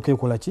tugitera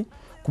okwekola ki,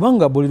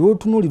 kubanga buli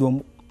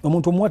lwotunuulira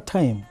omuntu omuwa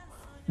time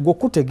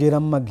gw'okutegeera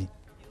magi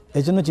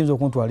ekyo no kiyinza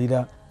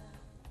okutwalira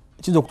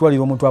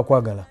omuntu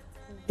akwagala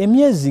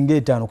emyezi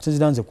ng'etaano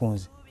okusinziira nze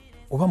kunze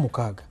oba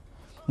 6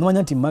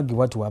 nomanya nti magi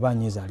bwati waba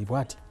anyeezaalibwa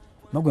ati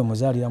magwe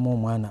muzaaliramu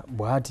omwana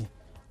bwati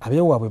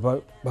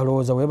abeewaabwe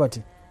balowooza bwe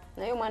bati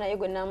naye omwana ye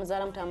gwe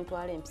naamuzaala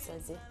mutamutwala empisa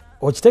ze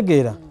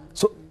okitegeera.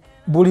 So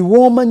buli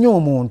w'omanya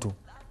omuntu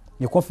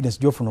ne confidence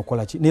gy'ofuna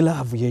okukola ki ne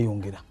laavu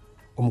yeeyongera,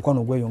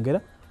 omukwano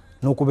gweyongera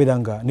n'okubeera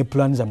nga ne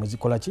plan zammwe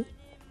zikola ki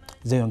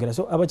zeeyongera.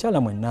 So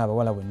abakyala mwenna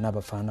abawala bwenna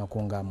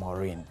abafaanako nga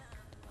Maureen,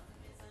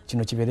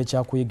 kino kibeere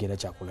kyakuyiga era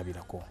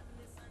kyakulabirako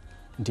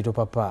nti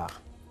topapa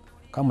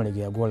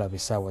Kamulege yagolaba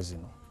essaawa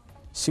zino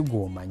si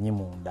gw'omanyi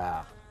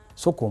munda,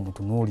 soka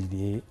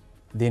omutunuulire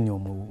then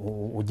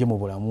ojje mu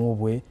bulamu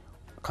bwe.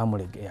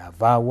 Kamulege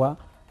avaawa,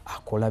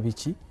 akola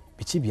biki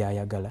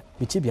by'ayagala,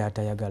 biki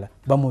by'atayagala,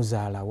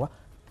 bamuzaalawa,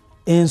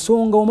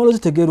 ensonga omala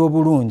ozitegeera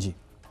obulungi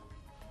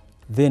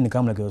then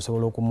Kamulege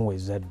osobola okumuwa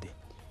ezzadde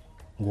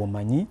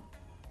ng'omanyi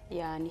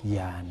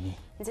yaani.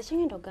 Nze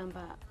kigenda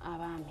ogamba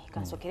abaami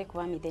kansokere ku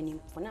baami then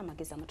nfuna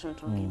amagezi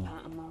amatonotono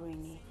gempa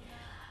Maureen.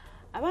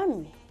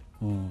 Abaami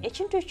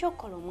ekintu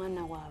ekyokukola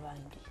omwana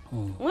w'abandi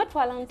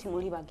mwetwala nti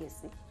muli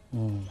bagezi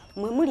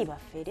mwe muli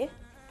bafere,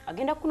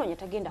 agenda kunoonya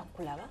tagenda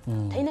kukulaba,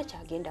 talina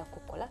kyagenda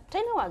kukola,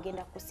 talina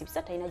waagenda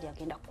kusibisa, talina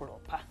gyagenda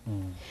kulopa.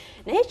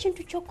 Naye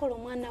ekintu ky'okukola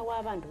omwana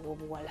w'abandi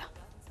ow'obuwala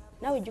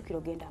naawe jjukira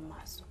ogenda mu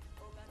maaso,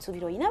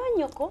 suubira olina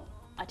bannyoko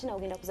ate nawe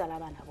ogenda kuzaala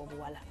abaana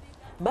ab'obuwala.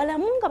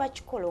 Balamu nga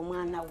bakikola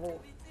omwana wo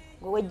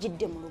gwe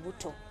wejjidde mu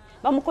lubuto,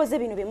 bamukoze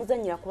bino bye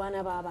muzannyira ku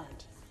baana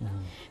b'abandi,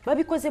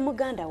 babikoze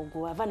muganda wo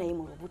gwe wava naye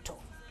mu lubuto.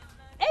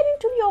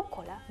 Ebintu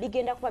by'okola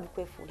bigenda kuba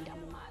bikwefuulira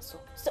mu maaso.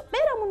 So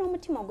beera muno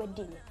omutima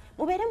ogw'eddiini,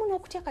 mubeere muno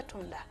okutya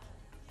Katonda.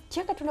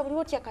 Tya Katonda buli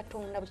lwotya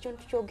Katonda buli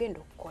kintu ky'ogenda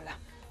okukola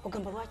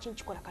ogamba lwaki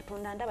nkikola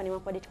Katonda ndaba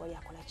newankubadde tewali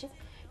akola ki,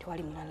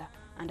 tewali mulala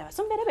andaba.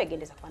 So mbeere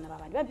beegendeza ku baana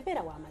b'abandi,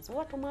 babeera w'amazima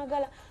oba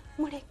tomwagala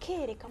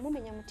muleke, leka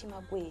mumenya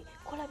mutima gwe,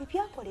 kola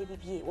bibyo akola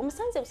ebibye.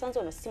 Omusanze busanze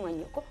ono si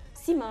mwannyoko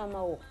si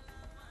maama wo,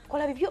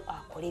 kola bibyo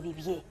akola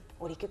ebibye,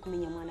 oleke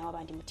kumenya mwana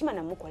w'abandi mutima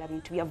namukola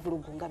bintu bya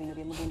vulugu nga bino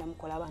bye mugenda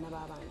mukola abaana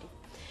b'abandi.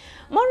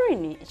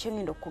 Maureen,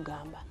 ekyengenda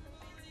okugamba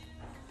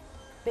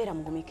beera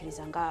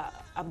mugumiikiriza nga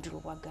Abdul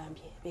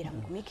bwagambye, beera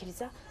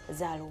mugumiikiriza,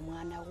 zaala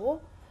omwana wo,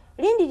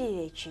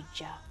 lindirira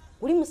ekijja,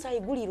 guli musaayi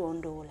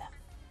gulirondoola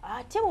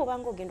ate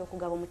bw'obanga ogenda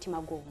okugaba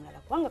omutima gwo omulala,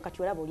 kubanga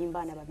kati olaba oli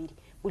mbaana babiri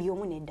buli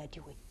omu n'eddadi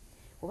we.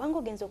 Obanga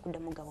ogenza okudda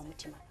mugaba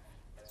omutima,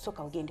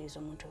 soka ogendereza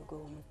omuntu ogwe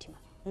w'omutima,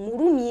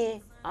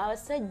 mulumye.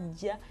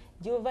 Abasajja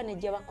gy'ova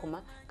nejja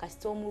bakoma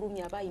kasita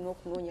omulumye aba alina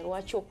okunoonya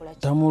lwaki okola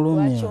ki,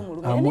 lwaki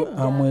omulumye,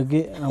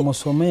 amwege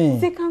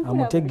amusome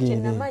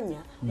amutegeere. Namanya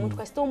omuntu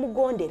kasita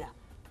omugondera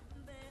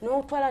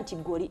n'otwala nti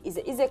goli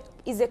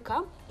ize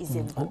come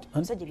ize good,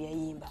 omusajja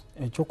byayimba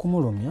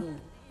ekyokumulumya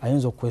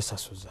ayinza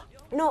okwesasuza.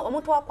 No,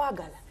 omuntu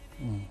akwagala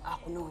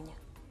akunoonya.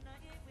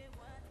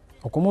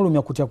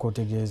 Okumulumya kutya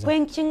kwotegeeza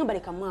kwenkingamba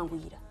leka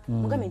mwanguyira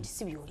mugambe nti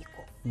si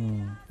byoliko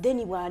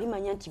then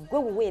bw'alimanya nti gwe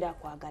buweera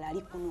akwagala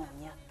ali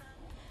kunoonya.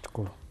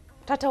 Kikulu.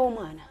 Taata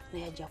w'omwana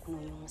naye ajja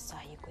kunoonya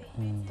omusaayi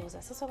gwe.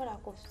 Ndowooza sisobola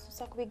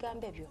kususa ku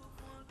bigambo ebyo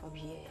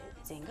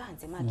nze nga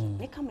nze Magi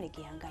ne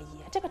Kamulege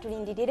yangayiira. Ate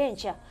katulindirire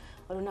enkya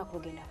olunaku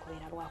lugenda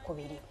kubeera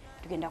lwakubiri,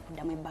 tugenda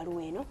kuddamu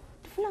ebbaluwa eno,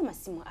 tufune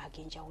amasimu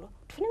ag'enjawulo,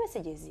 tufune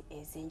messages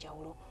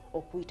ez'enjawulo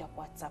okuyita ku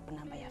WhatsApp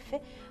namba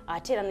yaffe,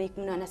 ate era ne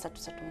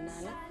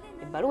 8338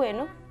 ebbaluwa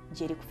eno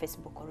gyeri ku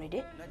Facebook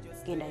already,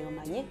 genda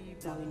yomanye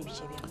Maureen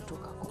biki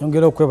ebyamutuukako.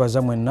 Nyongera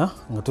okwebaza mwenna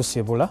nga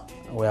tusiibula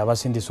we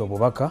abasindisa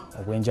obubaka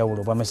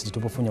obw'enjawulo obwa message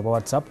tubufunye obwa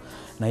WhatsApp,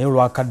 naye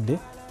olwakadde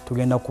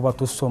tugenda kuba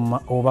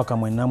tusoma obubaka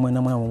mwenna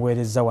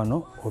mubuweereza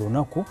wano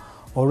olunaku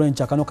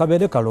olw'enkya. Kano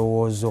kabeere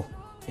kalowoozo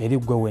eri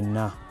gwe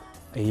wenna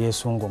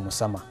eyeesunga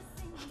omusama.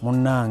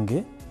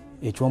 Munnange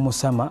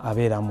eky'omusama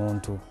abeera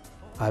muntu,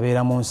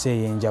 abeera mu nsi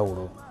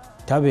ey'enjawulo,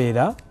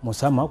 tabeera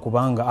musama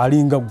kubanga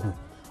alinga ggwe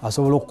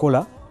asobola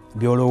okukola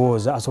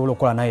byolowooza asobola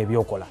okukola naye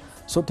byokola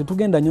so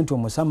tetugenda nnyo nti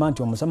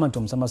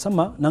omusama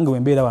sama nange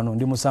wembeera wano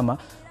ndi musama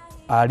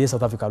ali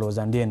South Africa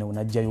looza ndi eno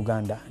najja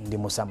Uganda ndi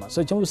musama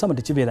so ekyomusama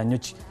tekibeera nnyo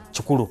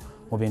kikulu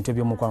mu bintu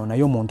ebyomukwano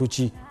naye omuntu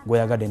ki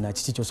gweyagadde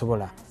nakiki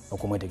kyosobola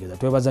okumwetegereza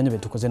twebaza nnyo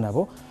betukoze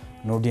nabo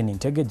Nordine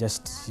Ntege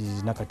just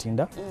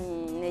nakatinda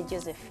ne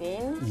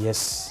Josephine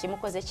yes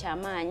kimukoze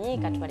kyamaanyi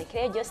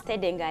katwalekere jo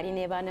stede ngaali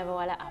ne baana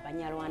bawala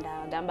abanyarwanda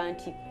agamba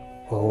nti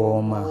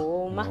ooma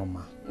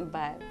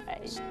bye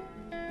bye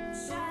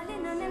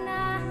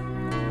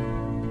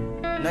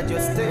Not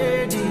your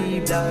steady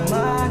black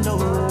man,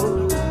 no.